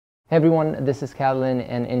Hey everyone, this is Catalin,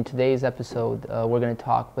 and in today's episode we're going to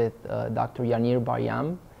talk with Dr. Yaneer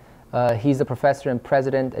Bar-Yam. He's a professor and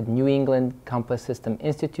president at New England Complex System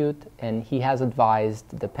Institute, and he has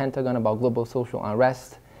advised the Pentagon about global social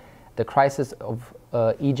unrest, the crisis of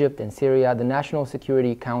Egypt and Syria, the National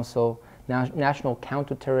Security Council, National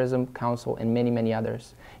Counterterrorism Council, and many, many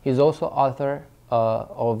others. He's also author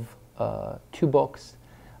of 2 books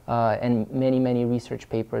and many, many research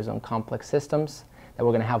papers on complex systems that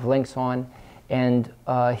we're going to have links on. And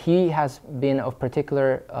he has been of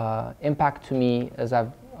particular impact to me as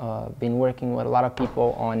I've been working with a lot of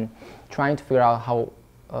people on trying to figure out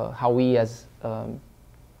how we as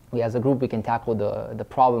a group we can tackle the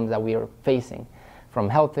problems that we are facing, from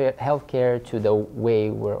healthcare to the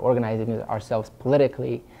way we're organizing ourselves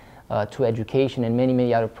politically, to education and many,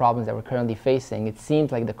 many other problems that we're currently facing. It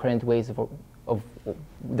seems like the current ways of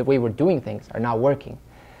the way we're doing things are not working.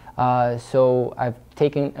 So I've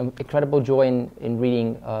taken incredible joy in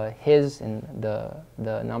reading his and the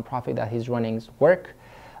nonprofit that he's running's work,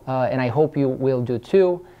 and I hope you will do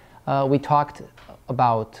too. We talked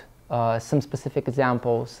about some specific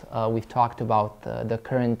examples. We've talked about the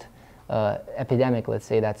current epidemic, let's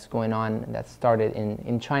say, that's going on, that started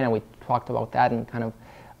in China. We talked about that and kind of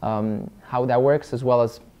how that works, as well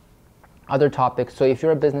as other topics. So if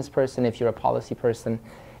you're a business person, if you're a policy person,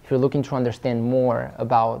 if you're looking to understand more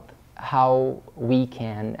about how we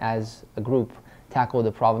can, as a group, tackle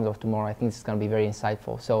the problems of tomorrow, I think this is going to be very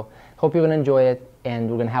insightful. So hope you're going to enjoy it, and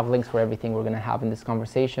we're going to have links for everything we're going to have in this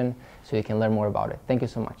conversation so you can learn more about it. Thank you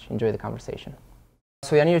so much. Enjoy the conversation.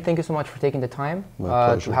 So Yaneer, thank you so much for taking the time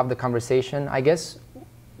to have the conversation. I guess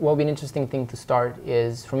what would be an interesting thing to start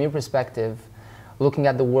is, from your perspective, looking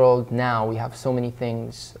at the world now, we have so many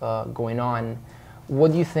things going on.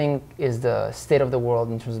 What do you think is the state of the world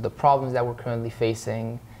in terms of the problems that we're currently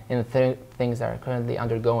facing and the things that are currently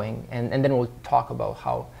undergoing? And then we'll talk about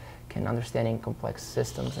how can understanding complex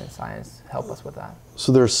systems and science help us with that.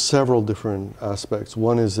 So there are several different aspects.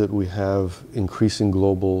 One is that we have increasing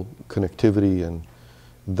global connectivity, and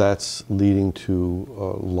that's leading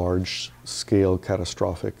to large-scale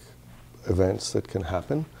catastrophic events that can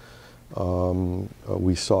happen.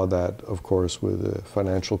 We saw that, of course, with the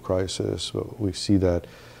financial crisis. We see that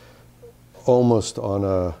almost on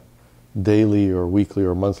a daily or weekly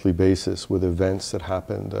or monthly basis with events that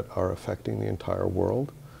happen that are affecting the entire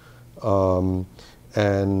world. The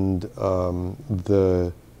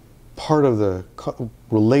part of the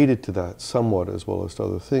related to that somewhat, as well as to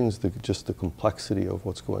other things, just the complexity of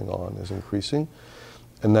what's going on is increasing,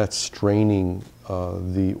 and that's straining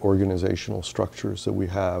the organizational structures that we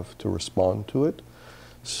have to respond to it.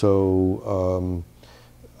 So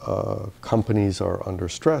companies are under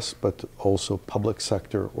stress, but also public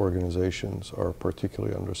sector organizations are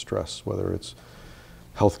particularly under stress, whether it's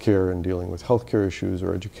healthcare and dealing with healthcare issues,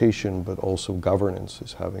 or education, but also governance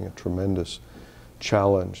is having a tremendous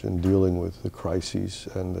challenge in dealing with the crises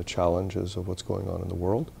and the challenges of what's going on in the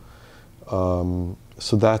world.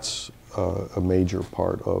 So that's a major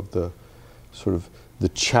part of the sort of the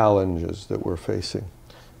challenges that we're facing.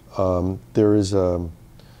 There is a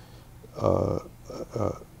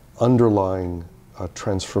underlying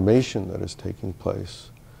transformation that is taking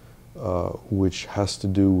place, which has to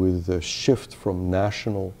do with the shift from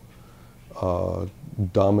national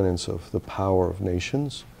dominance of the power of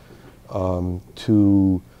nations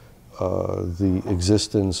to the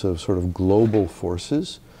existence of sort of global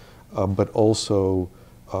forces, but also,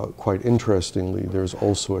 quite interestingly, there's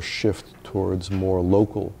also a shift towards more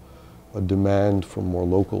local, a demand for more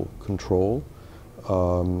local control,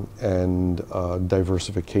 and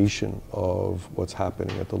diversification of what's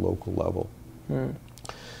happening at the local level.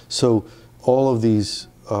 So all of these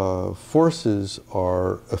forces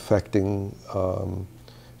are affecting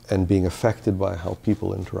and being affected by how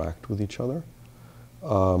people interact with each other.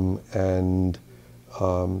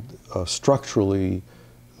 Structurally,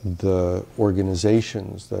 the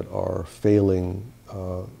organizations that are failing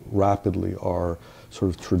rapidly are sort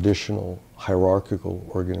of traditional hierarchical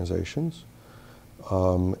organizations.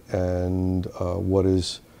 What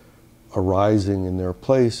is arising in their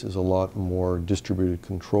place is a lot more distributed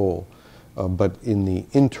control. But in the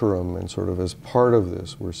interim, and sort of as part of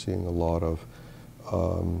this, we're seeing a lot of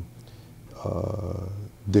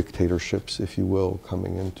dictatorships, if you will,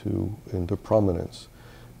 coming into prominence.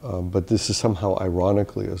 But this is somehow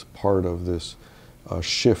ironically as part of this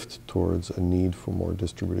shift towards a need for more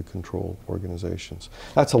distributed control organizations.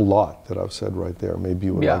 That's a lot that I've said right there. Maybe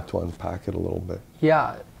you would like to unpack it a little bit.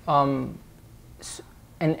 Yeah. And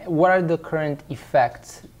what are the current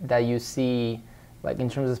effects that you see, like in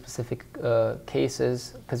terms of specific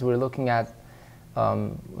cases? Because we're looking at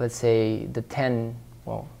let's say the 10,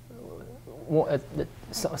 well,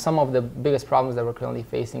 some of the biggest problems that we're currently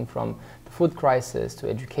facing, from the food crisis to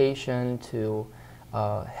education to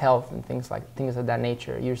health and things of that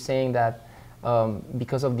nature. You're saying that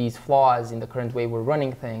because of these flaws in the current way we're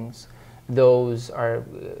running things, those are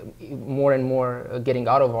more and more getting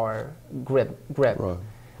out of our grip. Right.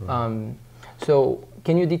 So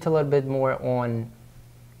can you detail a little bit more on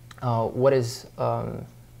what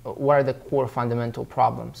are the core fundamental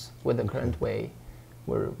problems with the current way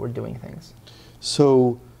we're doing things?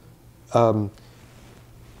 So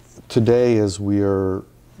today, as we are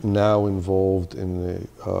now involved in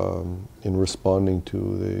responding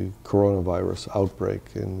to the coronavirus outbreak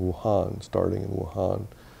in Wuhan, starting in Wuhan,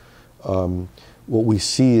 what we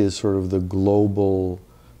see is sort of the global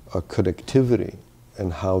connectivity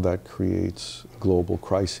and how that creates global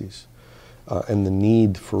crises, and the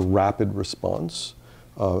need for rapid response,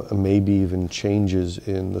 and maybe even changes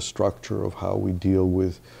in the structure of how we deal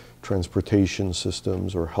with transportation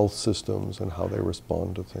systems or health systems and how they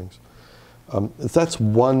respond to things. That's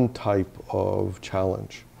one type of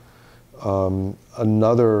challenge.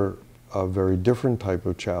 Another very different type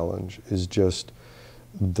of challenge is just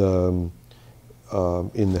in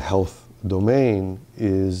the health domain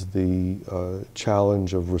is the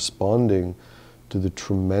challenge of responding to the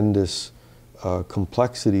tremendous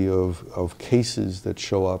complexity of cases that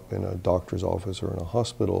show up in a doctor's office or in a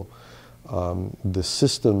hospital. The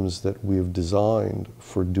systems that we have designed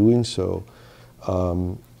for doing so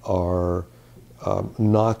are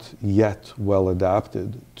not yet well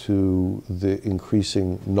adapted to the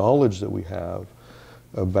increasing knowledge that we have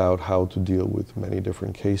about how to deal with many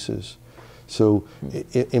different cases. So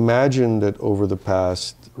imagine that over the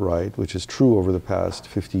past, which is true over the past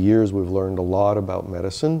 50 years, we've learned a lot about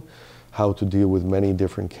medicine, how to deal with many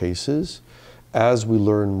different cases. As we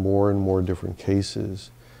learn more and more different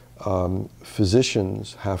cases,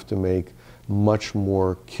 physicians have to make much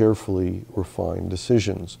more carefully refined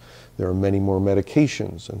decisions. There are many more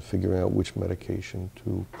medications, and figuring out which medication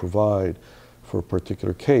to provide for a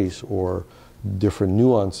particular case, or different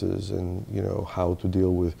nuances in how to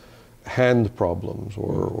deal with hand problems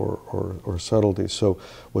or subtleties. So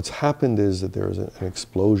what's happened is that there is an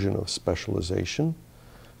explosion of specialization,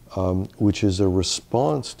 which is a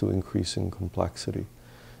response to increasing complexity.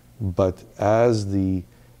 But as the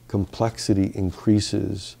complexity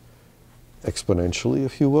increases exponentially,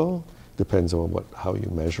 if you will, depends on how you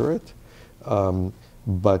measure it,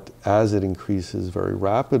 but as it increases very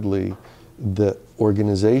rapidly, the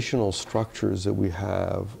organizational structures that we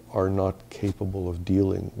have are not capable of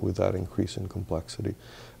dealing with that increase in complexity.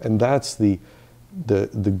 And that's the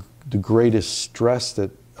greatest stress that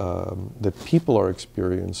people are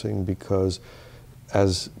experiencing, because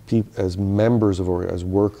as members as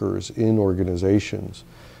workers in organizations,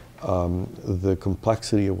 the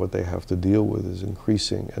complexity of what they have to deal with is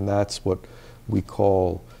increasing, and that's what we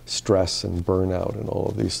call stress and burnout and all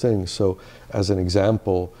of these things. So as an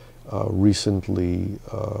example, recently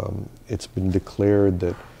it's been declared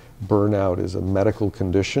that burnout is a medical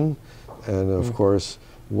condition, and of course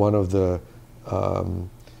one of the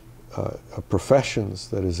professions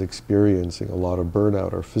that is experiencing a lot of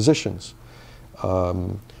burnout are physicians.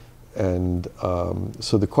 So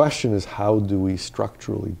the question is, how do we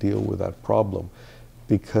structurally deal with that problem?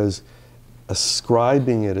 Because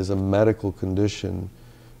ascribing it as a medical condition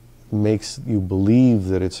makes you believe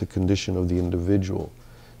that it's a condition of the individual,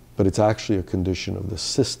 but it's actually a condition of the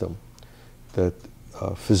system that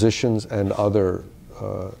physicians and other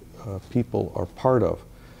people are part of.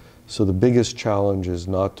 So the biggest challenge is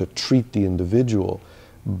not to treat the individual,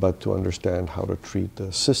 but to understand how to treat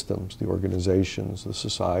the systems, the organizations, the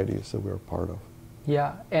societies that we're part of.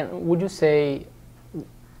 Yeah, and would you say,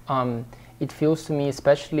 it feels to me,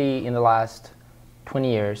 especially in the last 20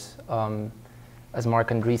 years, as Mark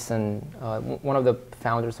Andreessen, one of the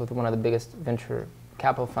founders of one of the biggest venture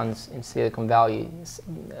capital funds in Silicon Valley,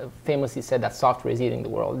 famously said that software is eating the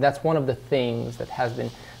world. That's one of the things that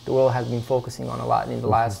the world has been focusing on a lot in the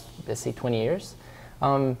last, let's say, 20 years.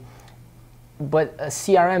 But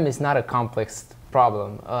CRM is not a complex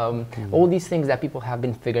problem. All these things that people have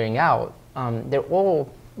been figuring out, they're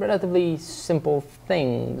all relatively simple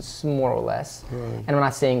things, more or less. Right. And I'm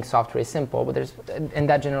not saying software is simple, but and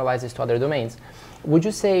that generalizes to other domains. Would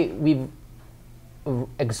you say we've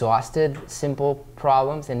exhausted simple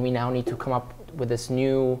problems and we now need to come up with this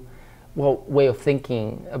new way of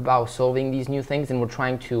thinking about solving these new things, and we're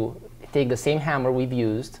trying to take the same hammer we've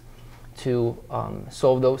used to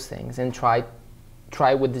solve those things and try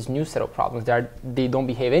with this new set of problems they don't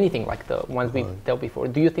behave anything like the ones we've dealt before?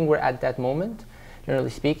 Do you think we're at that moment? generally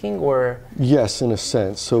speaking, or? Yes, in a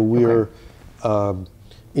sense. So we're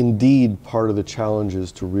indeed, part of the challenge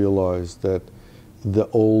is to realize that the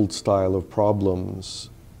old style of problems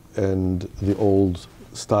and the old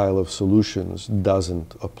style of solutions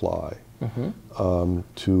doesn't apply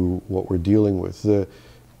to what we're dealing with.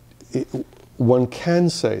 One can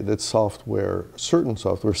say that certain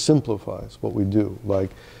software simplifies what we do.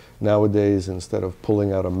 Like nowadays, instead of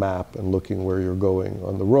pulling out a map and looking where you're going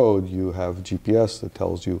on the road, you have GPS that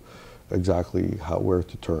tells you exactly where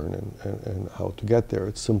to turn and how to get there.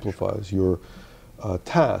 It simplifies your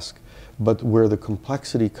task. But where the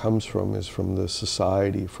complexity comes from is from the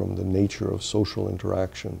society, from the nature of social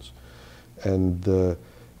interactions, and the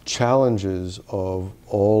challenges of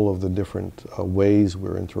all of the different ways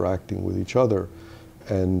we're interacting with each other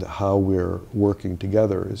and how we're working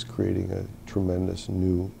together is creating a tremendous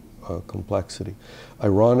new complexity.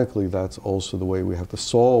 Ironically, that's also the way we have to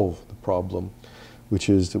solve the problem, which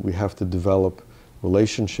is that we have to develop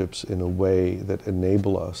relationships in a way that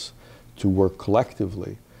enable us to work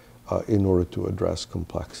collectively in order to address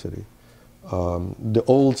complexity. The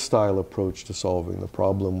old style approach to solving the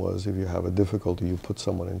problem was if you have a difficulty, you put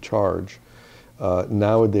someone in charge.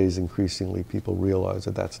 Nowadays, increasingly, people realize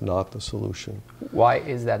that that's not the solution. Why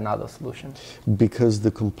is that not the solution? Because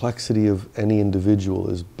the complexity of any individual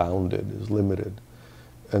is bounded, is limited.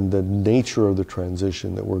 And the nature of the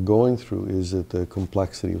transition that we're going through is that the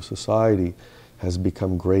complexity of society has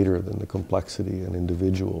become greater than the complexity an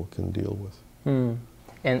individual can deal with.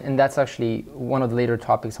 And that's actually one of the later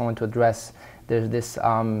topics I want to address. There's this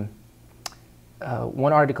one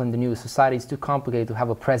article in the news, Society is Too Complicated to Have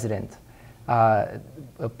a President,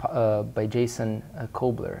 by Jason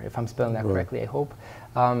Kobler, if I'm spelling that correctly, I hope.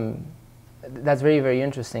 That's very, very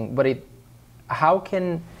interesting. But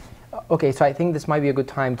okay, so I think this might be a good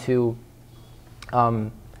time to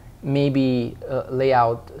maybe lay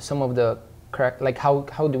out some of the correct, like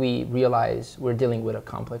how do we realize we're dealing with a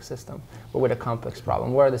complex system or with a complex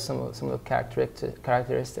problem? What are some of the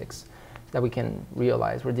characteristics that we can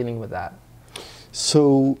realize we're dealing with that?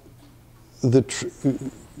 So the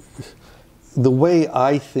way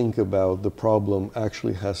I think about the problem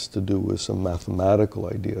actually has to do with some mathematical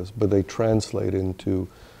ideas, but they translate into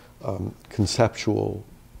conceptual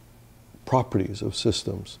properties of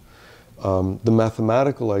systems. The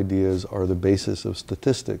mathematical ideas are the basis of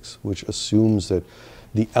statistics, which assumes that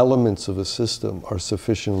the elements of a system are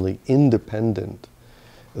sufficiently independent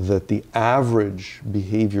that the average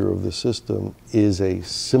behavior of the system is a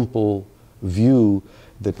simple view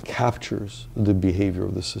that captures the behavior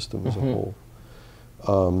of the system as a whole.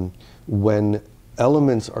 When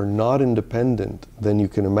elements are not independent, then you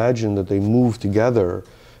can imagine that they move together,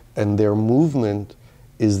 and their movement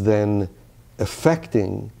is then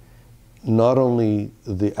affecting not only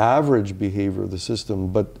the average behavior of the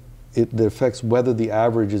system, but it affects whether the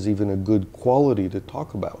average is even a good quality to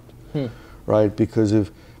talk about, right? Because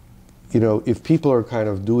if people are kind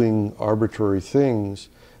of doing arbitrary things,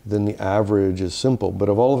 then the average is simple. But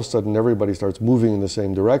if all of a sudden everybody starts moving in the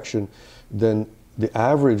same direction, then the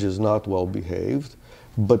average is not well behaved,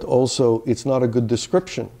 but also it's not a good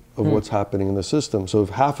description of what's happening in the system. So if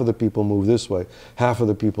half of the people move this way, half of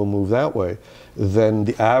the people move that way, then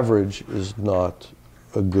the average is not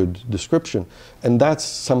a good description. And that's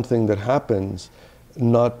something that happens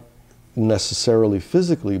not necessarily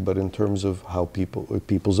physically, but in terms of how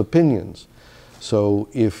people's opinions. So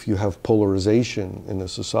if you have polarization in a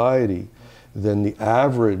society, then the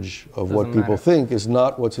average of what people think is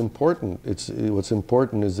not what's important. What's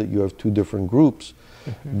important is that you have two different groups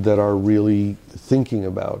that are really thinking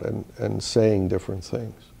about and saying different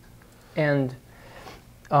things. And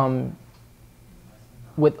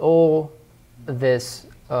with all this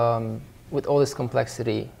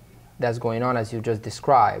complexity that's going on, as you just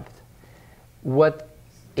described,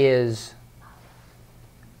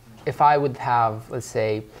 if I would have, let's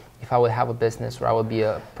say, if I would have a business where I would be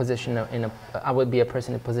a person in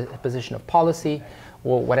a position of policy,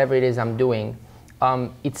 or whatever it is I'm doing,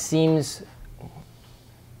 it seems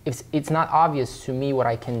it's not obvious to me what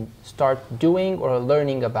I can start doing or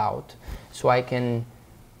learning about, so I can,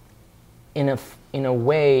 in a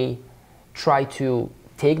way, try to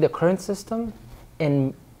take the current system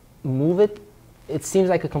and move it. It seems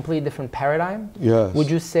like a completely different paradigm. Yes. Would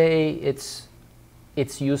you say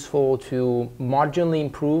it's useful to marginally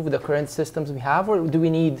improve the current systems we have, or do we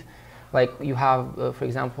need, like you have, for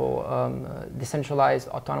example, decentralized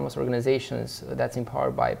autonomous organizations that's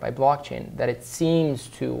empowered by blockchain, that it seems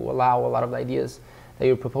to allow a lot of the ideas that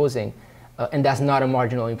you're proposing? and that's not a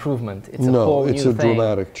marginal improvement. It's a No, whole it's new a thing.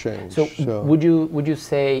 dramatic change. So would you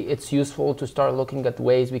say it's useful to start looking at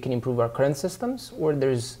ways we can improve our current systems, or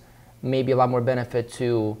there's maybe a lot more benefit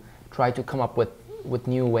to try to come up with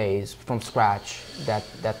new ways from scratch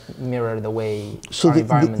that mirror the way our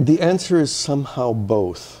environment? The answer is somehow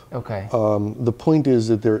both. Okay. The point is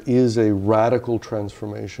that there is a radical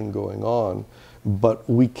transformation going on, but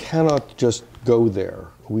we cannot just go there.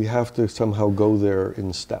 We have to somehow go there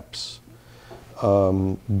in steps,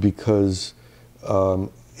 because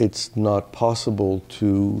it's not possible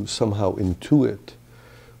to somehow intuit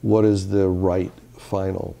what is the right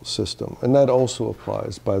final system. And that also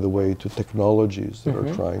applies, by the way, to technologies that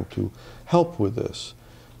are trying to help with this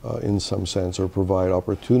in some sense, or provide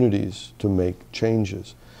opportunities to make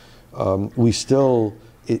changes.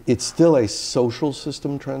 It's still a social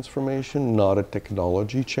system transformation, not a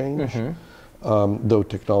technology change, though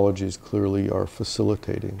technologies clearly are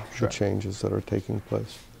facilitating the changes that are taking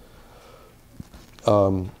place.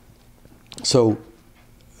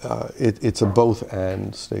 It's a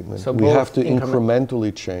both-and statement. So we have to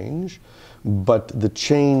incrementally change, but the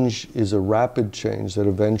change is a rapid change that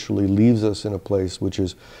eventually leaves us in a place which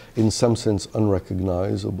is, in some sense,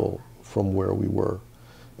 unrecognizable from where we were.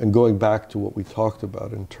 And going back to what we talked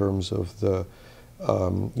about in terms of the,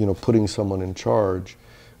 putting someone in charge,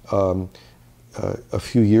 a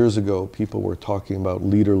few years ago, people were talking about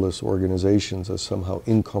leaderless organizations as somehow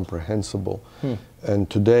incomprehensible. And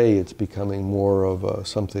today, it's becoming more of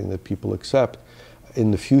something that people accept.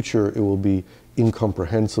 In the future, it will be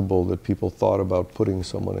incomprehensible that people thought about putting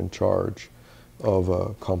someone in charge of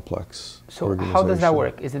a complex organization. So how does that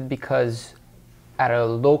work? Is it because at a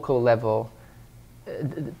local level,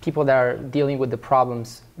 people that are dealing with the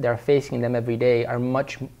problems that are facing them every day are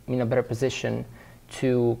much in a better position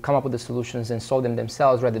to come up with the solutions and solve them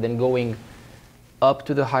themselves, rather than going up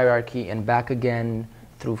to the hierarchy and back again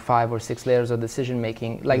through 5 or 6 layers of decision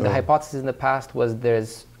making? Like the hypothesis in the past was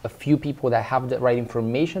there's a few people that have the right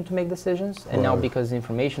information to make decisions, and now because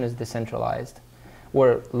information is decentralized,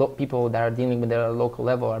 where people that are dealing with it at a local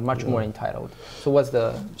level are much more entitled. So what's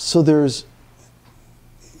the... So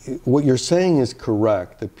what you're saying is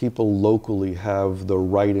correct, that people locally have the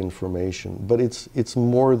right information, but it's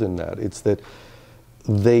more than that. It's that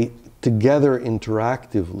they together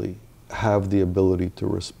interactively have the ability to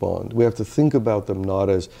respond. We have to think about them not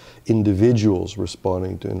as individuals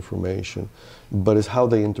responding to information, but as how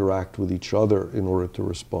they interact with each other in order to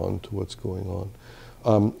respond to what's going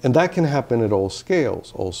on. And that can happen at all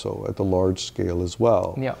scales also, at the large scale as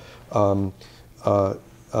well. Yeah.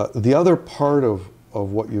 The other part of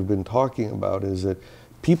what you've been talking about is that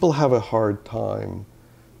people have a hard time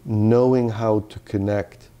knowing how to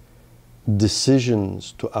connect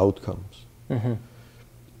decisions to outcomes.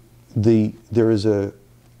 There is an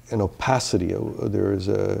opacity, there is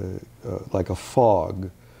like a fog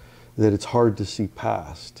that it's hard to see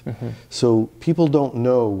past. So people don't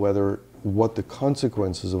know what the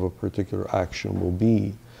consequences of a particular action will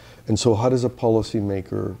be. And so how does a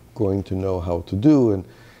policymaker going to know how to do?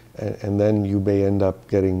 And then you may end up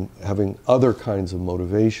having other kinds of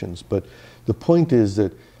motivations. But the point is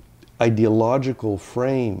that ideological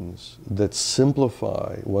frames that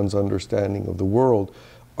simplify one's understanding of the world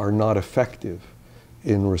are not effective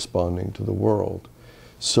in responding to the world.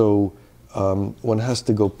 So one has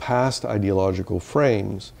to go past ideological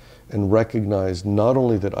frames and recognize not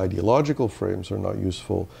only that ideological frames are not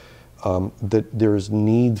useful, that there's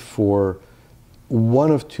need for one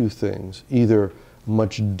of two things: either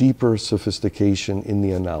much deeper sophistication in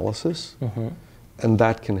the analysis, and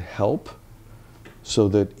that can help, so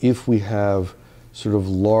that if we have sort of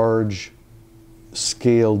large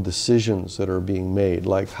scale decisions that are being made,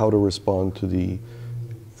 like how to respond to the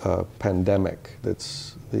pandemic,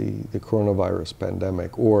 that's the coronavirus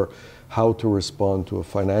pandemic, or how to respond to a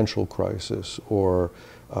financial crisis, or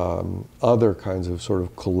other kinds of sort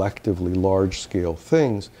of collectively large scale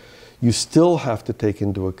things, you still have to take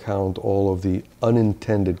into account all of the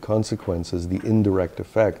unintended consequences, the indirect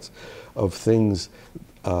effects of things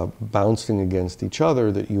bouncing against each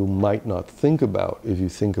other that you might not think about if you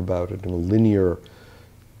think about it in a linear,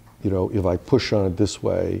 if I push on it this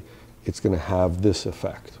way, it's going to have this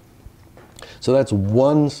effect. So that's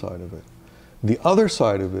one side of it. The other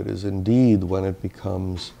side of it is indeed when it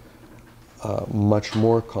becomes much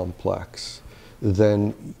more complex,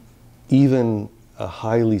 then even a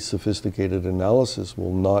highly sophisticated analysis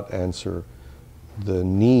will not answer the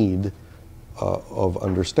need of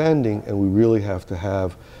understanding, and we really have to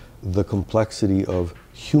have the complexity of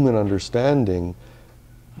human understanding,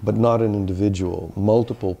 but not an individual,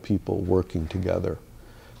 multiple people working together.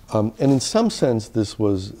 And in some sense, this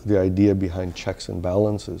was the idea behind checks and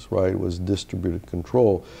balances, right? It was distributed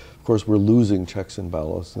control. Of course, we're losing checks and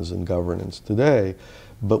balances in governance today,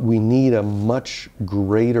 but we need a much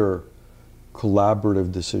greater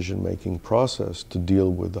collaborative decision-making process to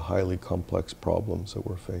deal with the highly complex problems that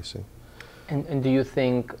we're facing. And do you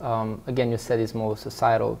think, again, you said it's more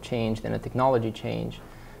societal change than a technology change,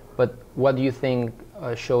 but what do you think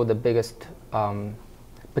show the biggest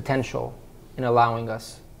potential in allowing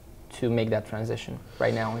us to make that transition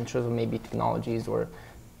right now in terms of maybe technologies or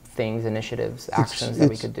things, initiatives, actions that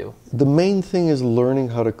we could do? The main thing is learning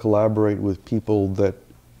how to collaborate with people that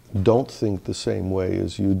don't think the same way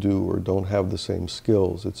as you do or don't have the same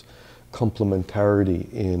skills. It's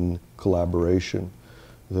complementarity in collaboration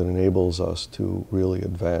that enables us to really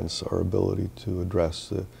advance our ability to address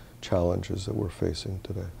the challenges that we're facing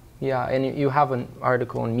today. Yeah, and you have an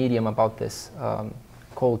article in Medium about this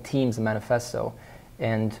called Teams Manifesto,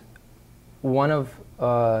 and one of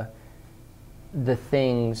the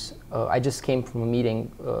things, I just came from a meeting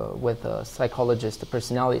with a psychologist, a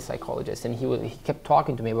personality psychologist, and he kept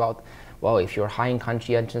talking to me about, well, if you're high in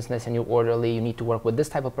conscientiousness and you're orderly, you need to work with this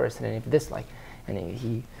type of person, and if this, like, and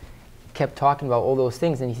he kept talking about all those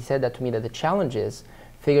things, and he said that to me, that the challenge is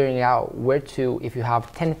figuring out where to, if you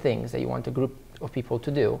have 10 things that you want a group of people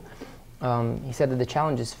to do, he said that the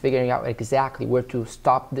challenge is figuring out exactly where to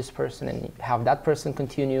stop this person and have that person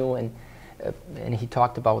continue, and he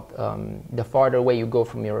talked about the farther away you go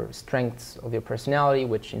from your strengths of your personality,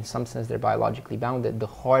 which in some sense they're biologically bounded, the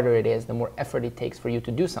harder it is, the more effort it takes for you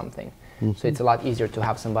to do something. Mm-hmm. So it's a lot easier to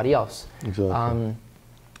have somebody else. Exactly.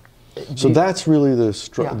 So that's really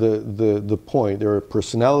the point. There are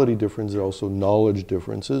personality differences, there are also knowledge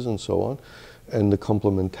differences and so on. And the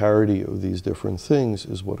complementarity of these different things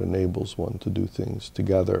is what enables one to do things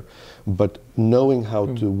together. But knowing how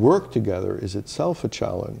to work together is itself a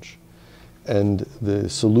challenge. And the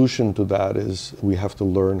solution to that is we have to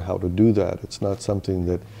learn how to do that. It's not something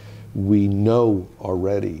that we know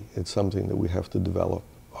already. It's something that we have to develop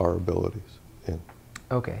our abilities in.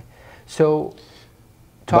 Okay. So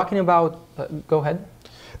talking about, go ahead.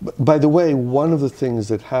 By the way, one of the things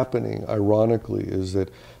that's happening, ironically, is that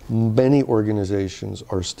many organizations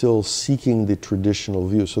are still seeking the traditional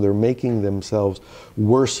view. So they're making themselves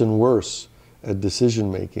worse and worse at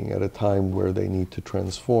decision making at a time where they need to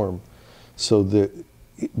transform. So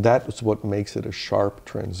that's what makes it a sharp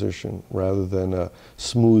transition rather than a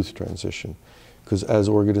smooth transition. Because as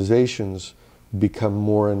organizations become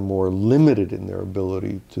more and more limited in their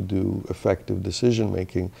ability to do effective decision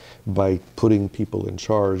making by putting people in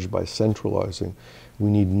charge, by centralizing, we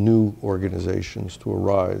need new organizations to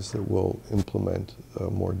arise that will implement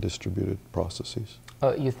more distributed processes.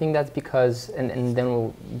 You think that's because, and then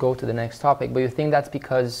we'll go to the next topic, but you think that's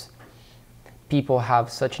because people have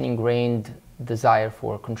such an ingrained desire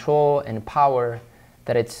for control and power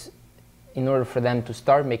that it's, in order for them to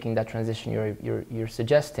start making that transition you're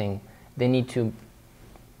suggesting, they need to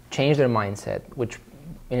change their mindset, which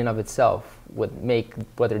in and of itself would make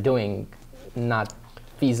what they're doing not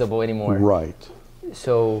feasible anymore. Right.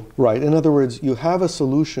 So right. In other words, you have a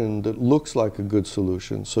solution that looks like a good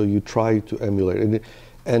solution, so you try to emulate it.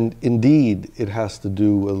 And indeed, it has to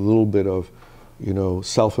do a little bit of, you know,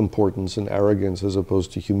 self-importance and arrogance as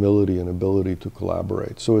opposed to humility and ability to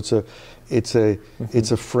collaborate. So it's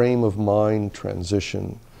a frame of mind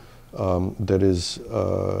transition that is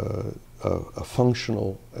a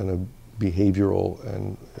functional and a behavioral,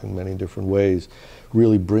 and in many different ways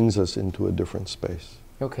really brings us into a different space.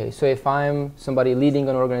 Okay, so if I'm somebody leading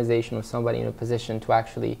an organization or somebody in a position to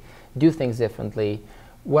actually do things differently,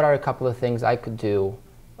 what are a couple of things I could do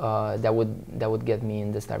that would get me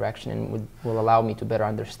in this direction and will allow me to better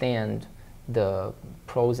understand the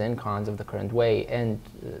pros and cons of the current way and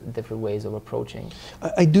different ways of approaching?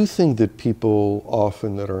 I do think that people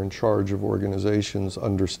often that are in charge of organizations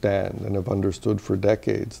understand and have understood for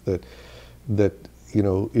decades that you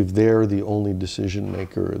know, if they're the only decision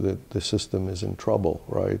maker, that the system is in trouble,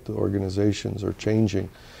 right? The organizations are changing.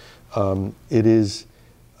 It is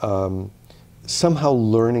somehow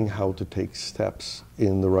learning how to take steps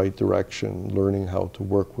in the right direction, learning how to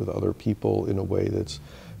work with other people in a way that's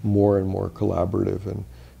more and more collaborative, and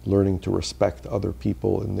learning to respect other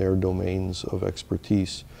people in their domains of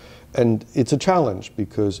expertise. And it's a challenge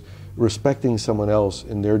because respecting someone else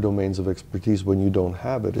in their domains of expertise when you don't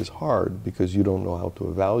have it is hard because you don't know how to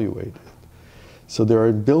evaluate it. So there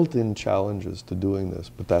are built-in challenges to doing this,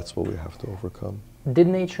 but that's what we have to overcome. Did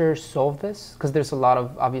nature solve this? Because there's a lot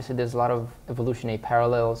of, obviously there's a lot of evolutionary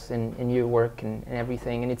parallels in your work and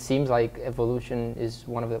everything, and it seems like evolution is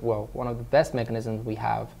one of the best mechanisms we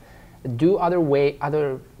have. Do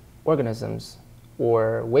other organisms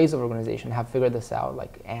or ways of organization have figured this out,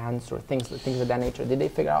 like ants or things of that nature? Did they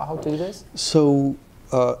figure out how to do this? So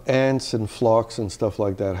ants and flocks and stuff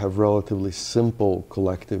like that have relatively simple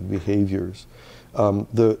collective behaviors.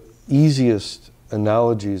 The easiest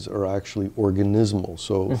analogies are actually organismal.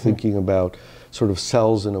 So thinking about sort of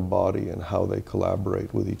cells in a body and how they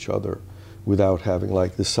collaborate with each other without having,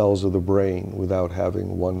 like the cells of the brain, without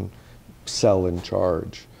having one cell in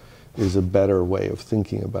charge, is a better way of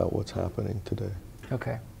thinking about what's happening today.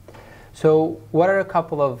 Okay. So what are a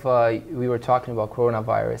couple of, we were talking about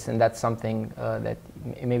coronavirus, and that's something that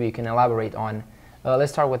maybe you can elaborate on.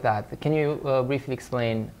 Let's start with that. Can you briefly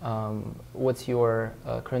explain what's your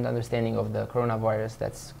current understanding of the coronavirus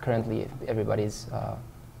that's currently everybody's,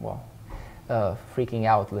 freaking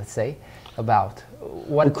out, let's say, about?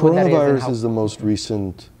 What coronavirus is the most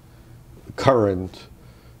recent current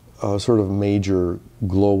sort of major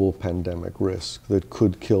global pandemic risk that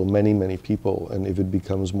could kill many, many people, and if it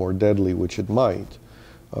becomes more deadly, which it might,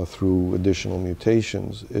 through additional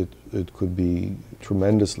mutations, it could be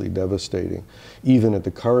tremendously devastating. Even at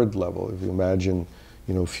the current level, if you imagine,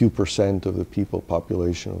 a few percent of the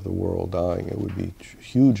population of the world dying, it would be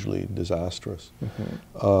hugely disastrous.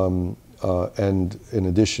 And in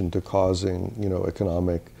addition to causing,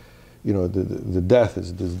 economic, the death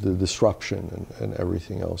is the disruption and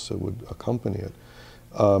everything else that would accompany it.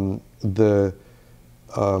 The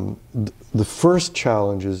first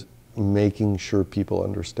challenge is making sure people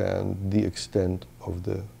understand the extent of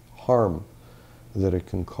the harm that it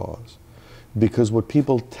can cause. Because what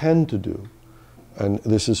people tend to do, and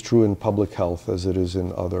this is true in public health as it is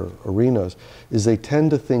in other arenas, is they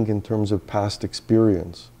tend to think in terms of past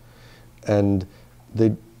experience. And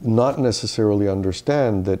they not necessarily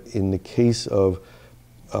understand that in the case of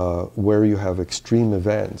where you have extreme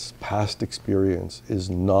events, past experience is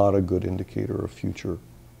not a good indicator of future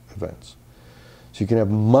events. So you can have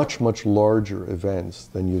much, much larger events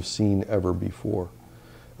than you've seen ever before.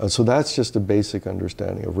 So that's just a basic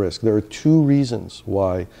understanding of risk. There are two reasons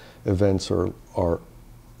why events are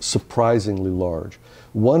surprisingly large.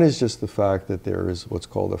 One is just the fact that there is what's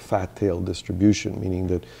called a fat tail distribution, meaning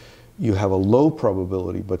that you have a low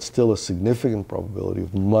probability, but still a significant probability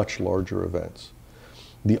of much larger events.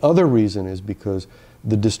 The other reason is because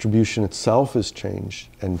the distribution itself is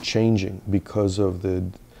changing because of the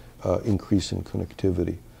increase in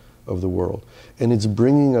connectivity of the world. And it's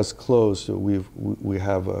bringing us close. So we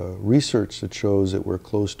have research that shows that we're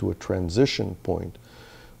close to a transition point,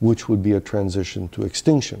 which would be a transition to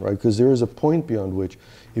extinction, right? Because there is a point beyond which,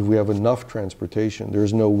 if we have enough transportation,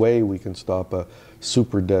 there's no way we can stop a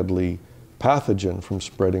super deadly pathogen from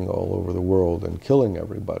spreading all over the world and killing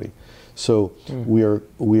everybody. So we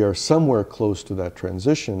are somewhere close to that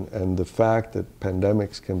transition, and the fact that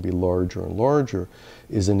pandemics can be larger and larger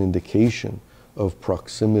is an indication of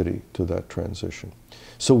proximity to that transition.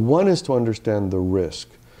 So one is to understand the risk.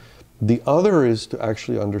 The other is to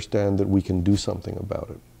actually understand that we can do something about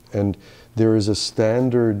it. And there is a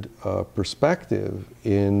standard perspective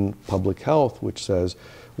in public health which says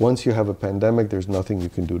once you have a pandemic, there's nothing you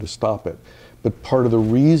can do to stop it. But part of the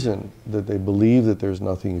reason that they believe that there's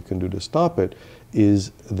nothing you can do to stop it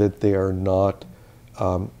is that they are not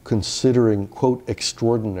considering, quote,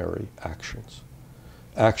 extraordinary actions.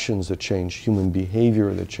 Actions that change human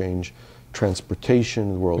behavior, that change transportation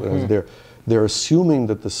in the world. And they're assuming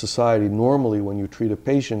that the society, normally when you treat a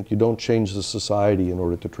patient, you don't change the society in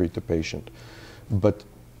order to treat the patient. But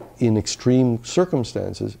in extreme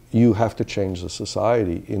circumstances, you have to change the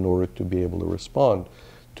society in order to be able to respond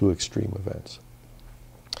to extreme events.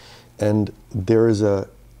 And there is a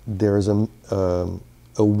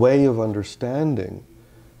way of understanding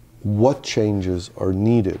what changes are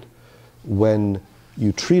needed. When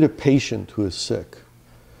you treat a patient who is sick,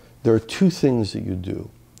 there are two things that you do.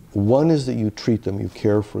 One is that you treat them, you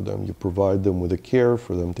care for them, you provide them with a care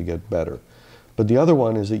for them to get better. But the other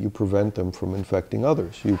one is that you prevent them from infecting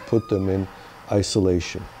others. You put them in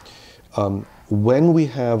isolation. When we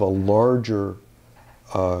have a larger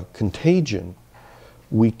contagion,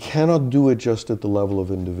 we cannot do it just at the level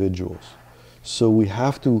of individuals. So we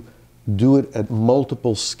have to do it at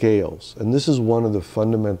multiple scales. And this is one of the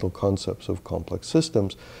fundamental concepts of complex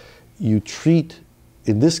systems. You treat,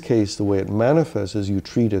 in this case, the way it manifests is you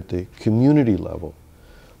treat at the community level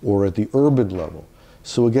or at the urban level.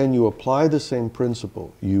 So again, you apply the same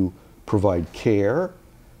principle. You provide care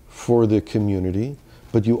for the community,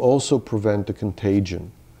 but you also prevent the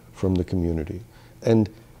contagion from the community. And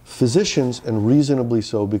physicians, and reasonably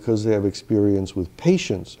so because they have experience with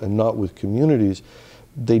patients and not with communities,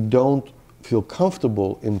 they don't feel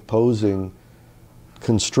comfortable imposing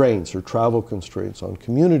constraints or travel constraints on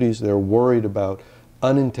communities, they're worried about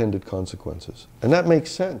unintended consequences. And that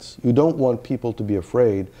makes sense. You don't want people to be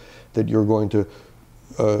afraid that you're going to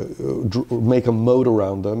make a moat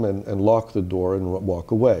around them and lock the door and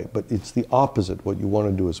walk away. But it's the opposite. What you want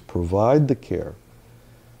to do is provide the care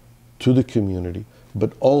to the community,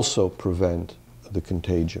 but also prevent the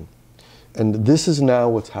contagion. And this is now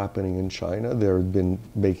what's happening in China. They've been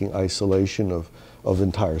making isolation of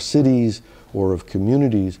entire cities or of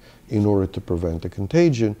communities in order to prevent the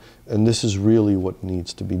contagion. And this is really what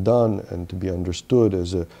needs to be done and to be understood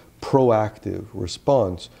as a proactive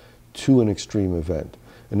response to an extreme event.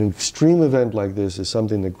 An extreme event like this is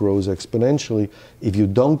something that grows exponentially. If you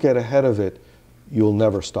don't get ahead of it, you'll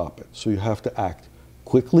never stop it. So you have to act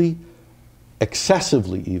quickly,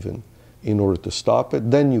 excessively even, in order to stop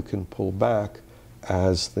it. Then you can pull back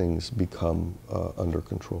as things become under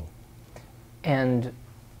control. And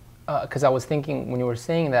because I was thinking, when you were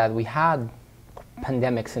saying that, we had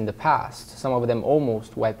pandemics in the past, some of them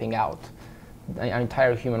almost wiping out the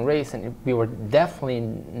entire human race, and we were definitely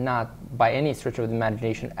not, by any stretch of the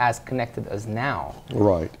imagination, as connected as now.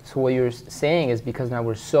 Right. So what you're saying is, because now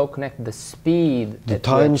we're so connected, the speed, the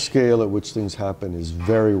time scale at which things happen is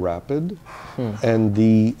very rapid, and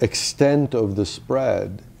the extent of the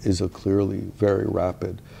spread is clearly very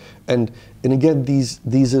rapid. And again, these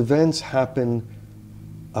events happen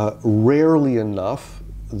rarely enough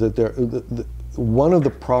that one of the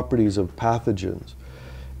properties of pathogens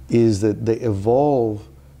is that they evolve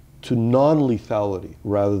to non-lethality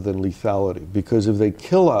rather than lethality. Because if they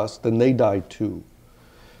kill us, then they die too.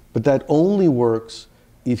 But that only works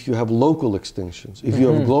if you have local extinctions. If you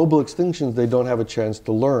have global extinctions, they don't have a chance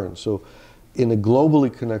to learn. So in a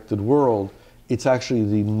globally connected world, it's actually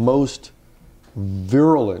the most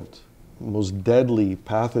virulent, most deadly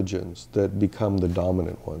pathogens that become the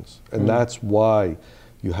dominant ones. And that's why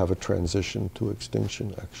you have a transition to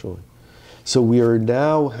extinction, actually. So we are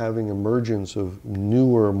now having emergence of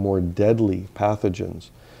newer, more deadly pathogens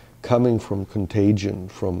coming from contagion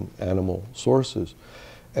from animal sources.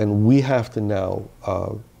 And we have to now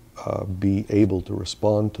be able to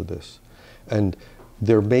respond to this. And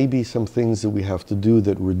there may be some things that we have to do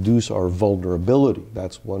that reduce our vulnerability.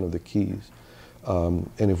 That's one of the keys. And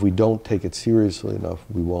if we don't take it seriously enough,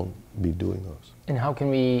 we won't be doing those. And how can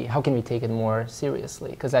we take it more seriously?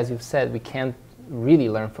 Because as you've said, we can't really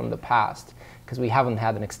learn from the past because we haven't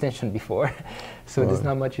had an extinction before. So there's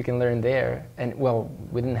not much you can learn there. And well,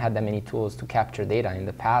 we didn't have that many tools to capture data in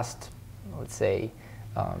the past, let's say,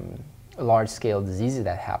 large-scale diseases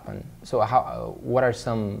that happen. So what are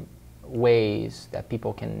some ways that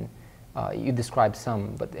people can, you described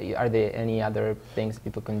some, but are there any other things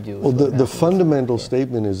people can do? Well, the fundamental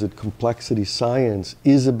statement is that complexity science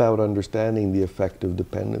is about understanding the effect of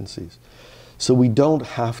dependencies. So we don't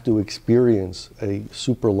have to experience a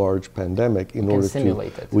super large pandemic in order to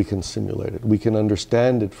simulate it. We can simulate it. We can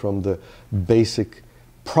understand it from the basic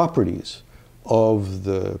properties of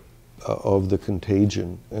the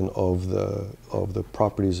contagion and of the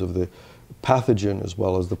properties of the pathogen as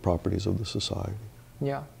well as the properties of the society.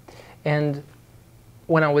 Yeah, and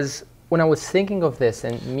when I was thinking of this,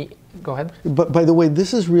 and go ahead. But by the way,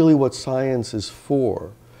 this is really what science is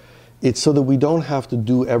for. It's so that we don't have to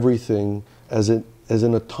do everything as an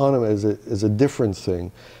autonomous, as a different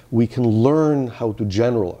thing. We can learn how to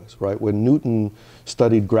generalize, right? When Newton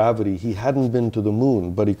studied gravity, he hadn't been to the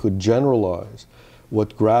moon, but he could generalize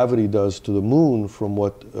what gravity does to the moon from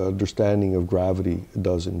what understanding of gravity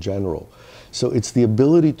does in general. So it's the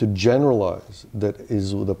ability to generalize that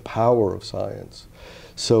is the power of science.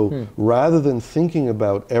 So rather than thinking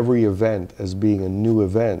about every event as being a new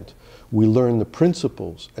event, we learn the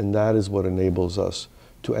principles, and that is what enables us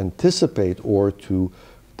to anticipate or to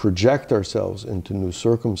project ourselves into new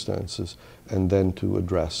circumstances and then to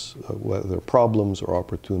address whether problems or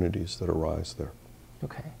opportunities that arise there.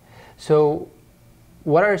 Okay. So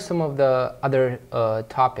what are some of the other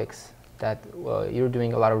topics that you're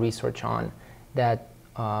doing a lot of research on that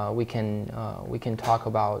we can talk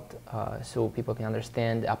about so people can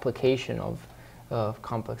understand the application of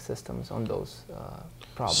complex systems on those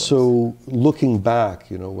problems? So looking back,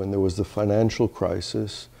 when there was the financial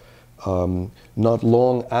crisis, not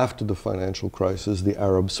long after the financial crisis, the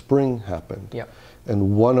Arab Spring happened. Yeah.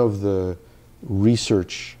 And one of the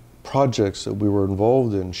research projects that we were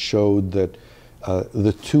involved in showed that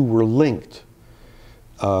the two were linked.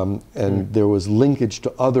 And there was linkage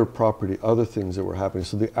to other things that were happening.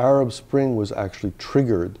 So the Arab Spring was actually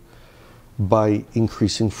triggered by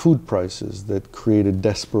increasing food prices that created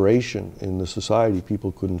desperation in the society.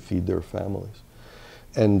 People couldn't feed their families.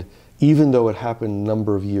 And even though it happened a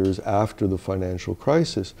number of years after the financial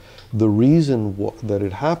crisis, the reason that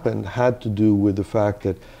it happened had to do with the fact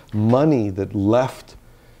that money that left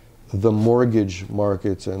the mortgage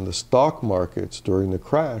markets and the stock markets during the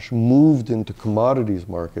crash moved into commodities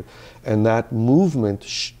market, and that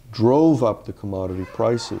movement drove up the commodity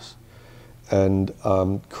prices and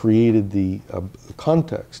created the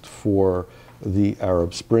context for the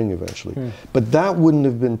Arab Spring eventually. But that wouldn't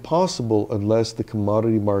have been possible unless the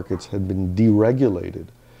commodity markets had been deregulated.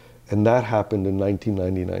 And that happened in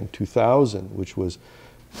 1999-2000, which was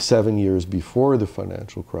 7 years before the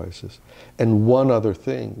financial crisis. And one other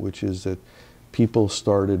thing, which is that people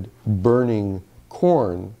started burning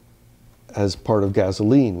corn as part of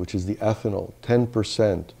gasoline, which is the ethanol.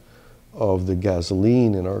 10% of the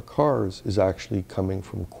gasoline in our cars is actually coming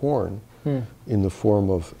from corn in the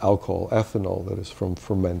form of alcohol, ethanol, that is from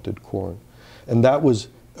fermented corn. And that was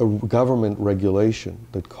a government regulation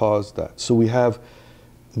that caused that. So we have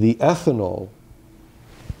the ethanol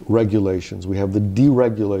regulations, we have the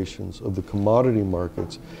deregulations of the commodity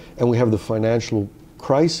markets, and we have the financial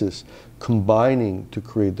crisis combining to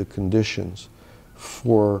create the conditions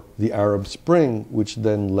for the Arab Spring, which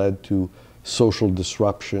then led to social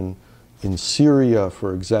disruption in Syria,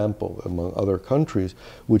 for example, among other countries,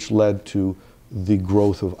 which led to the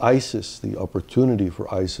growth of ISIS, the opportunity for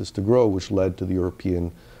ISIS to grow, which led to the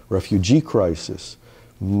European refugee crisis,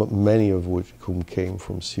 many of whom came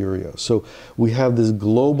from Syria. So we have this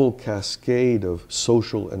global cascade of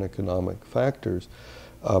social and economic factors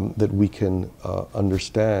that we can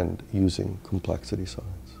understand using complexity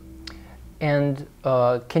science. And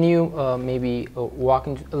can you maybe walk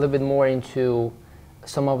a little bit more into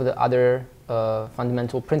some of the other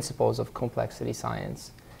fundamental principles of complexity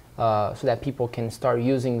science so that people can start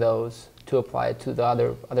using those to apply it to the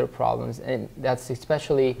other problems? And that's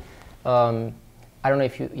especially, I don't know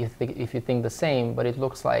if you think the same, but it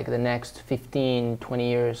looks like the next 15, 20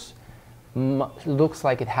 years looks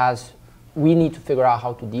like we need to figure out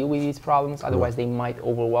how to deal with these problems, otherwise they might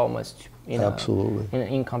overwhelm us in an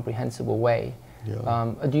incomprehensible way.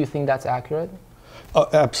 Yeah. Do you think that's accurate?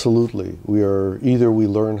 Absolutely. Either we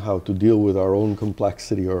learn how to deal with our own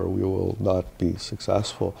complexity or we will not be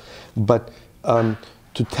successful. But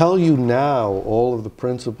to tell you now all of the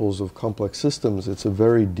principles of complex systems, it's a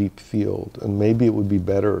very deep field, and maybe it would be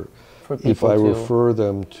better if I refer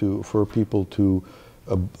people to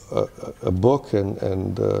a book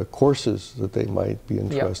and courses that they might be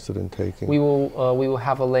interested in taking. We will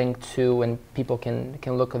have a link to, and people can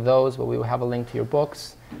look at those, but we will have a link to your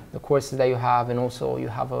books, the courses that you have, and also you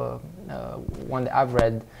have one that I've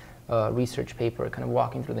read, research paper, kind of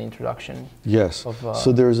walking through the introduction. Yes.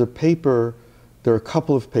 So there's a paper. There are a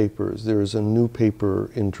couple of papers. There is a new paper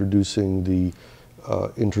introducing the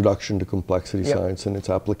Introduction to Complexity Science and its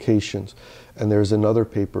applications. And there's another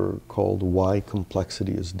paper called Why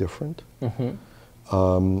Complexity is Different.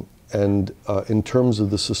 And in terms of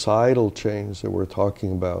the societal change that we're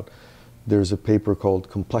talking about, there's a paper called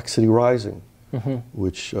Complexity Rising,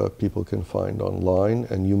 which people can find online.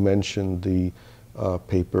 And you mentioned the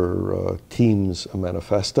paper Teams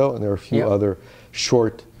Manifesto, and there are a few other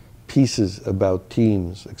short pieces about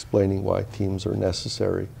teams, explaining why teams are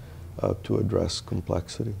necessary to address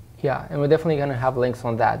complexity. Yeah, and we're definitely going to have links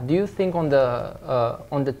on that. Do you think on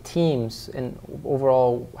the teams and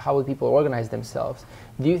overall how people organize themselves,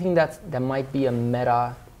 do you think that might be a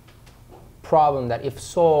meta problem that if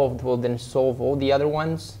solved will then solve all the other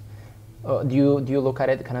ones? Do you look at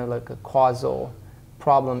it kind of like a causal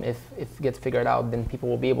problem? If it gets figured out, then people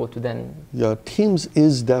will be able to then... Yeah, teams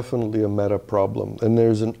is definitely a meta problem. And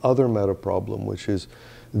there's an other meta problem, which is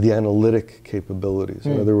the analytic capabilities.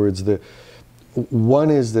 In other words, one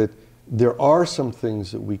is that there are some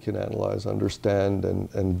things that we can analyze, understand,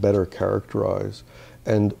 and better characterize.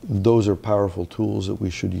 And those are powerful tools that we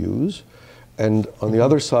should use. And on the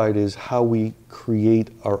other side is how we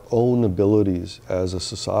create our own abilities as a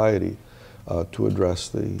society to address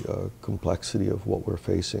the complexity of what we're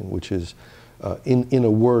facing, which is, in a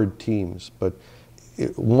word, teams. But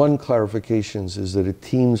one clarification is that it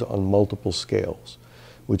teams on multiple scales,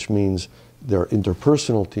 which means there are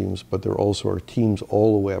interpersonal teams, but there also are teams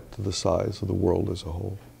all the way up to the size of the world as a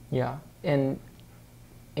whole. Yeah, and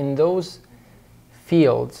in those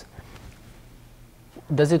fields,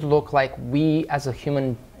 does it look like we as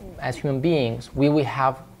human beings,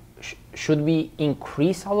 should we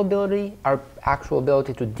increase our actual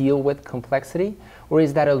ability to deal with complexity? Or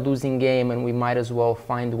is that a losing game and we might as well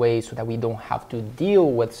find ways so that we don't have to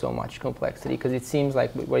deal with so much complexity? Because it seems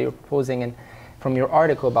like what you're proposing, and from your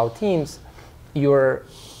article about teams, it's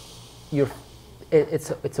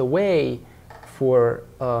a way for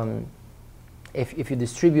if you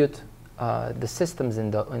distribute the systems in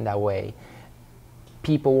that way,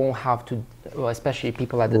 people won't have to, well, especially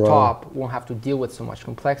people at the top, won't have to deal with so much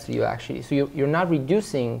complexity. You're not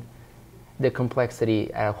reducing the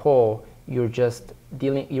complexity as a whole. You're just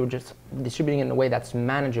distributing it in a way that's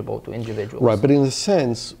manageable to individuals. Right, but in a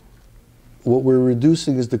sense, what we're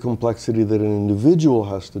reducing is the complexity that an individual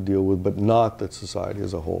has to deal with, but not that society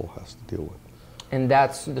as a whole has to deal with. And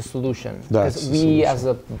that's the solution. That's because the we, solution. as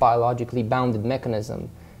a biologically bounded mechanism,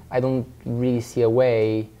 I don't really see a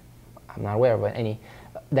way, I'm not aware of any,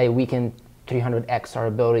 that we can 300x our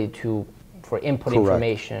ability for input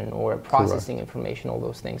information or processing information, all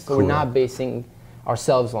those things. So we're not basing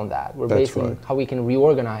ourselves on that. We're basing how we can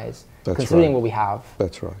reorganize, considering what we have.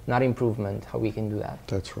 That's right. Not improvement, how we can do that.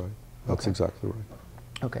 That's right. That's exactly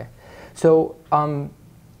right. Okay. So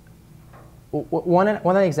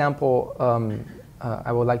one example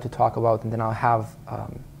I would like to talk about, and then I'll have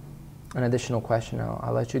an additional question.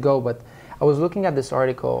 I'll let you go. But I was looking at this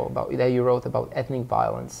article that you wrote about ethnic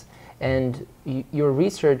violence, and your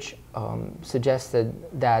research suggested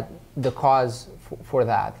that the cause for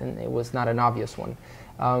that, and it was not an obvious one.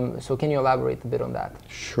 So can you elaborate a bit on that?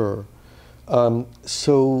 Sure.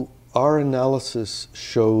 So our analysis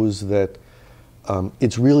shows that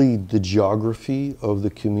it's really the geography of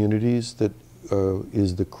the communities that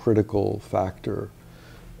is the critical factor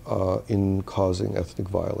in causing ethnic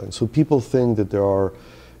violence. So people think that there are,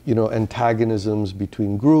 antagonisms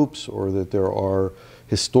between groups, or that there are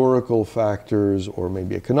historical factors, or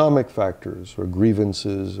maybe economic factors, or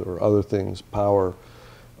grievances, or other things, power,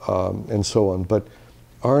 and so on. But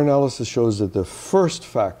our analysis shows that the first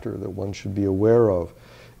factor that one should be aware of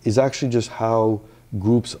is actually just how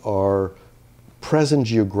groups are present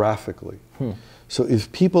geographically. So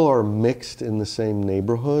if people are mixed in the same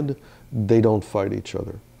neighborhood, they don't fight each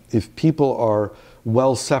other. If people are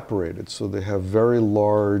well separated, so they have very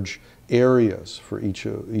large areas for each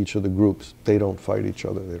of the groups, they don't fight each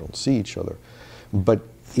other, they don't see each other. But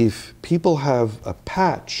if people have a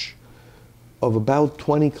patch of about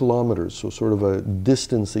 20 kilometers, so sort of a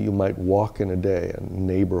distance that you might walk in a day, a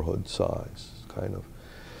neighborhood size, kind of,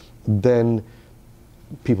 then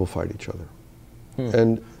people fight each other.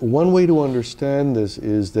 And one way to understand this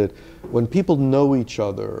is that when people know each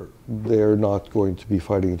other, they're not going to be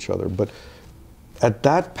fighting each other. But at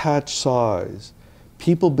that patch size,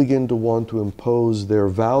 people begin to want to impose their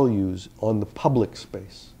values on the public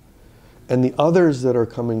space. And the others that are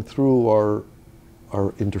coming through are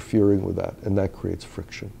interfering with that, and that creates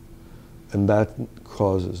friction. And that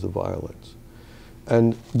causes the violence.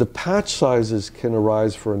 And the patch sizes can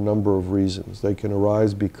arise for a number of reasons. They can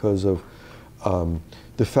arise because of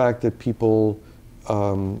the fact that people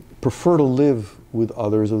prefer to live with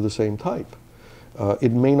others of the same type.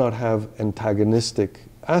 It may not have antagonistic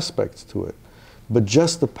aspects to it, but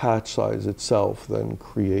just the patch size itself then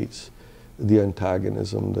creates the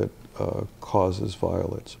antagonism that causes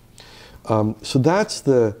violence. So that's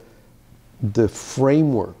the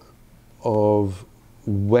framework of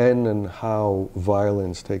when and how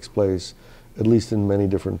violence takes place, at least in many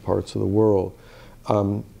different parts of the world.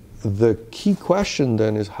 The key question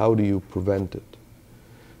then is, how do you prevent it?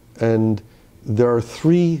 And there are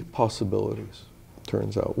three possibilities,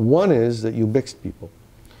 turns out. One is that you mix people.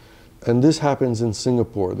 And this happens in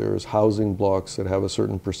Singapore. There's housing blocks that have a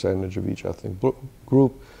certain percentage of each ethnic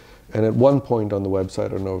group. And at one point on the website, I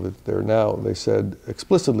don't know if it's there now, they said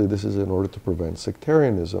explicitly this is in order to prevent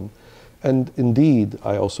sectarianism. And indeed,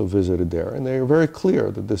 I also visited there, and they are very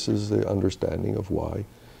clear that this is the understanding of why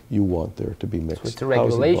you want there to be mixed. So it's a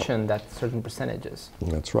regulation that certain percentages.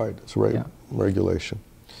 That's right. It's regulation.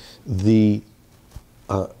 The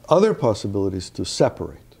other possibility is to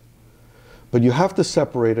separate. But you have to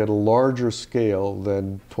separate at a larger scale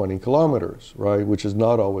than 20 kilometers, right? Which is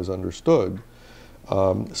not always understood.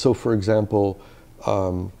 So for example,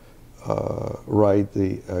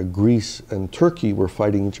 Greece and Turkey were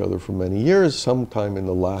fighting each other for many years. Sometime in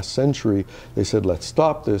the last century, they said, let's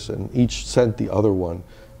stop this, and each sent the other one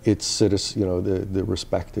its citizens, the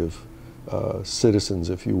respective citizens,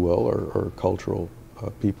 if you will, or cultural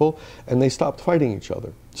people, and they stopped fighting each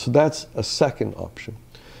other. So that's a second option.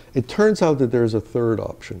 It turns out that there's a third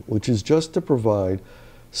option, which is just to provide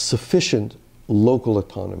sufficient local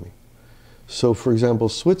autonomy. So for example,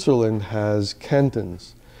 Switzerland has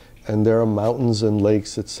cantons, and there are mountains and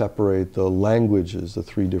lakes that separate the languages, the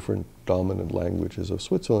three different dominant languages of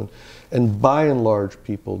Switzerland. And by and large,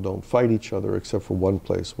 people don't fight each other except for one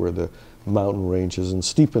place where the mountain range isn't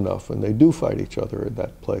steep enough, and they do fight each other at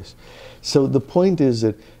that place. So the point is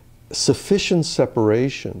that sufficient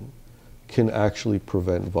separation can actually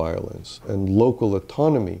prevent violence. And local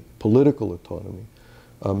autonomy, political autonomy,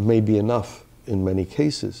 may be enough in many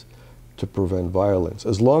cases to prevent violence,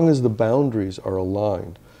 as long as the boundaries are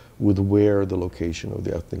aligned with where the location of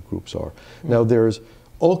the ethnic groups are. Now, there's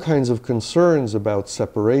all kinds of concerns about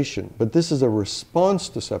separation, but this is a response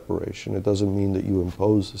to separation. It doesn't mean that you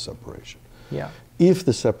impose the separation. Yeah. If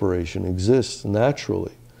the separation exists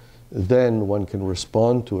naturally, then one can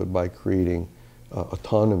respond to it by creating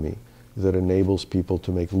autonomy that enables people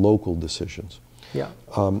to make local decisions. Yeah.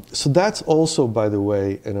 So that's also, by the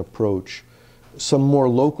way, an approach. Some more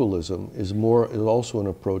localism is also an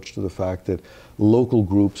approach to the fact that local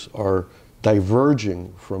groups are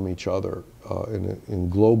diverging from each other in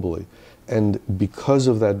globally. And because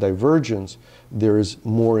of that divergence, there is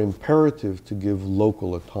more imperative to give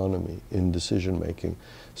local autonomy in decision making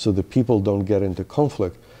so that people don't get into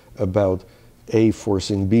conflict about A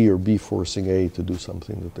forcing B or B forcing A to do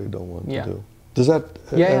something that they don't want to do. Does that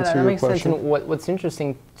answer your question? That makes sense. And what's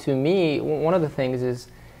interesting to me, one of the things is,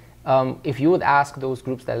 if you would ask those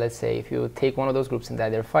groups that, let's say, if you would take one of those groups and that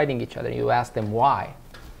they're fighting each other, you ask them why,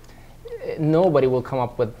 nobody will come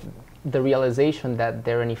up with the realization that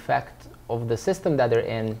they're an effect of the system that they're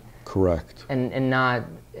in. Correct. And not,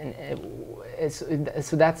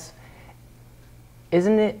 so that's,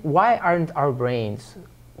 isn't it, why aren't our brains,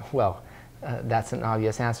 well, that's an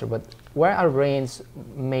obvious answer, but why are our brains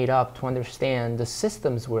made up to understand the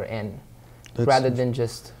systems we're in, rather than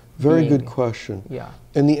just very good question. Yeah.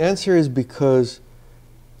 And the answer is because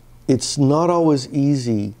it's not always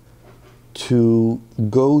easy to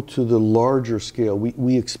go to the larger scale.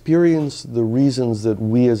 We experience the reasons that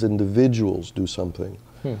we as individuals do something,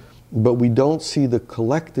 but we don't see the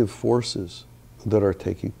collective forces that are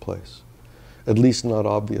taking place, at least not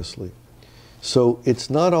obviously. So it's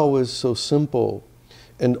not always so simple.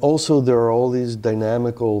 And also there are all these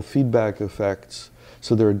dynamical feedback effects.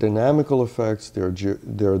 So there are dynamical effects, there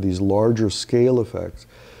are these larger scale effects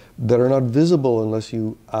that are not visible unless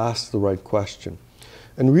you ask the right question.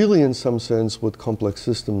 And really, in some sense, what complex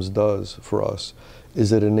systems does for us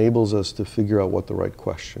is it enables us to figure out what the right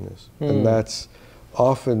question is. And that's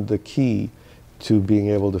often the key to being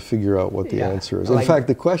able to figure out what the answer is. In fact,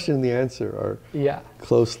 the question and the answer are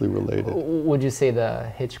closely related. Would you say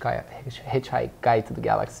the hitchhike guide to the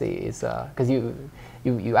galaxy is, because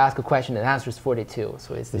you ask a question and the answer is 42,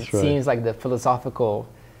 so it seems like the philosophical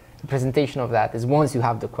presentation of that is once you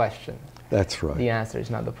have the question. That's right. The answer is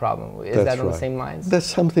not the problem. Is that on the same lines? That's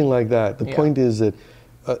something like that. The point is that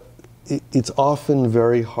it's often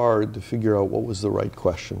very hard to figure out what was the right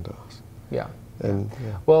question to ask. Yeah. And,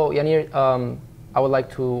 well, Yaneer, I would like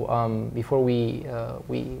to, before we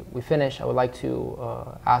finish, I would like to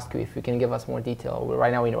ask you if you can give us more detail. We're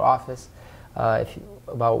right now in your office,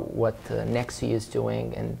 about what Nexi is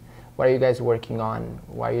doing and what are you guys working on,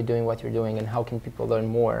 why are you doing what you're doing, and how can people learn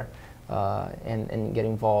more and get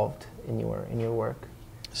involved in your work?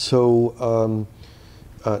 So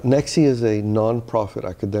Nexi is a non-profit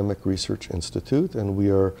academic research institute, and we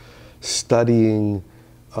are studying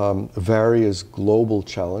various global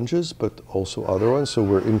challenges, but also other ones. So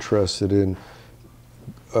we're interested in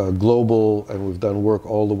global, and we've done work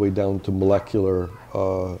all the way down to molecular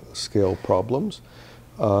scale problems.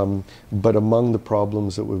 But among the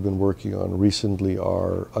problems that we've been working on recently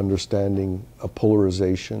are understanding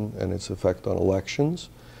polarization and its effect on elections,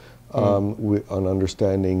 on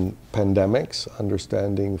understanding pandemics,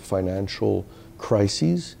 understanding financial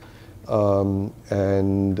crises,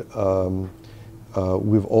 and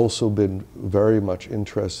we've also been very much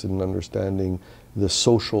interested in understanding the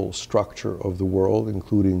social structure of the world,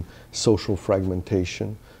 including social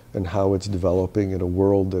fragmentation and how it's developing in a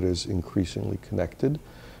world that is increasingly connected.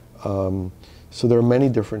 So there are many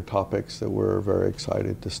different topics that we're very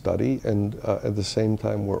excited to study, and at the same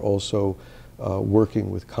time we're also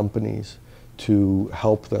working with companies to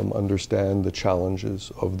help them understand the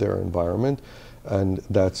challenges of their environment, and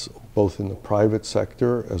that's both in the private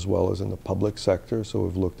sector as well as in the public sector. So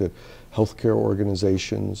we've looked at healthcare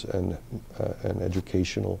organizations and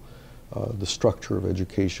educational, the structure of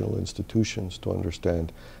educational institutions to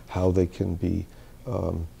understand how they can be,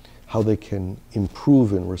 how they can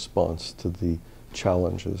improve in response to the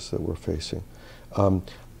challenges that we're facing.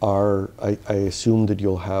 I assume that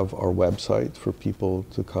you'll have our website for people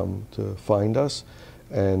to come to find us,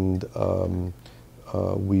 and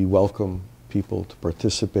we welcome people to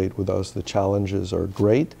participate with us. The challenges are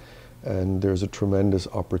great, and there's a tremendous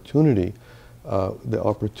opportunity. The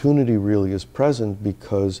opportunity really is present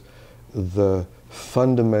because the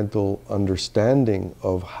fundamental understanding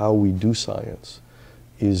of how we do science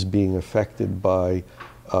is being affected by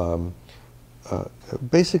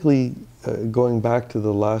basically going back to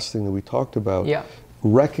the last thing that we talked about, Yeah.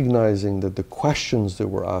 recognizing that the questions that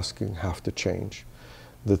we're asking have to change,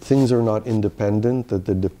 that things are not independent, that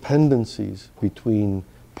the dependencies between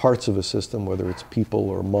parts of a system, whether it's people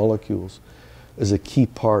or molecules, is a key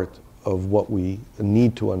part of what we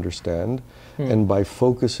need to understand. And by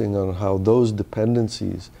focusing on how those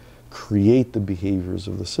dependencies create the behaviors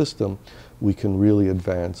of the system, we can really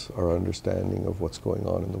advance our understanding of what's going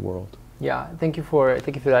on in the world. Yeah, thank you for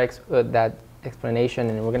that explanation,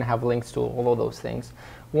 and we're going to have links to all of those things.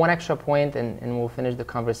 One extra point, and we'll finish the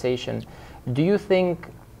conversation. Do you think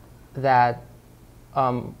that,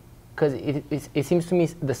 because it seems to me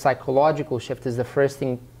the psychological shift is the first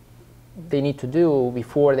thing they need to do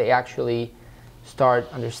before they actually start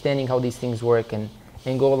understanding how these things work and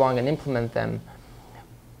go along and implement them.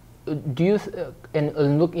 Do you,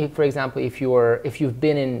 and looking, for example, if you've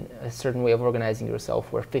been in a certain way of organizing yourself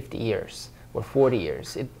for 50 years or 40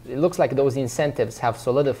 years, it looks like those incentives have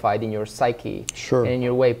solidified in your psyche. Sure. And in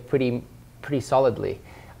your way pretty solidly.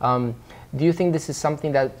 Do you think this is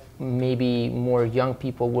something that maybe more young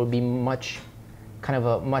people will be much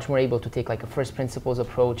more able to take like a first principles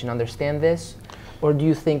approach and understand this? Or do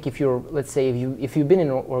you think if you're, let's say, if you've been in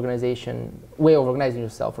an organization, way of organizing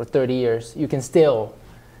yourself for 30 years, you can still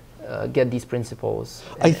get these principles?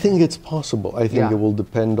 I think it's possible. I think Yeah. it will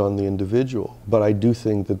depend on the individual. But I do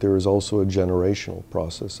think that there is also a generational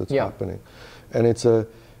process that's Yeah. happening. And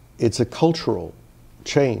it's a cultural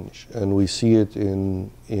change. And we see it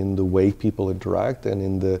in the way people interact and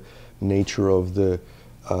in the nature of the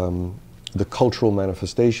cultural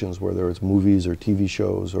manifestations, whether it's movies or TV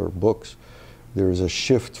shows or books. There is a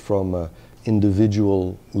shift from an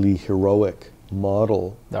individually heroic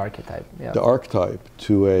model, The archetype, yeah. the archetype,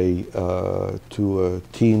 to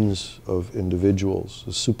teams of individuals.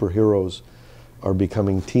 The superheroes are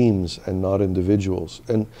becoming teams and not individuals.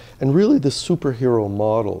 And really the superhero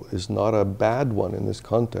model is not a bad one in this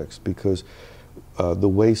context, because the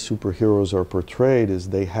way superheroes are portrayed is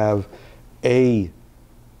they have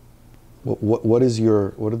what is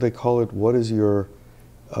your, what do they call it? What is your,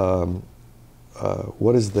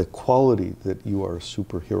 what is the quality that you are a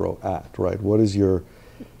superhero at, right? What is your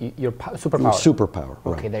superpower? Superpower,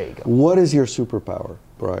 right. Okay, there you go. What is your superpower,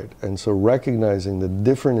 right? And so recognizing that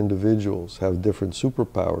different individuals have different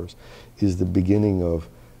superpowers is the beginning of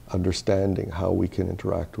understanding how we can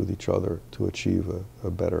interact with each other to achieve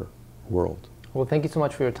a better world. Well, thank you so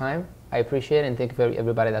much for your time. I appreciate it, and thank you for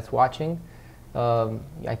everybody that's watching.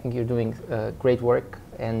 I think you're doing great work,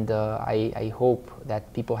 and I hope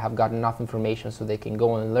that people have gotten enough information so they can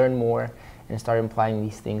go and learn more and start applying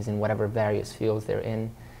these things in whatever various fields they're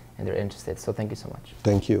in and they're interested. So thank you so much.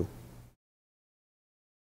 Thank you.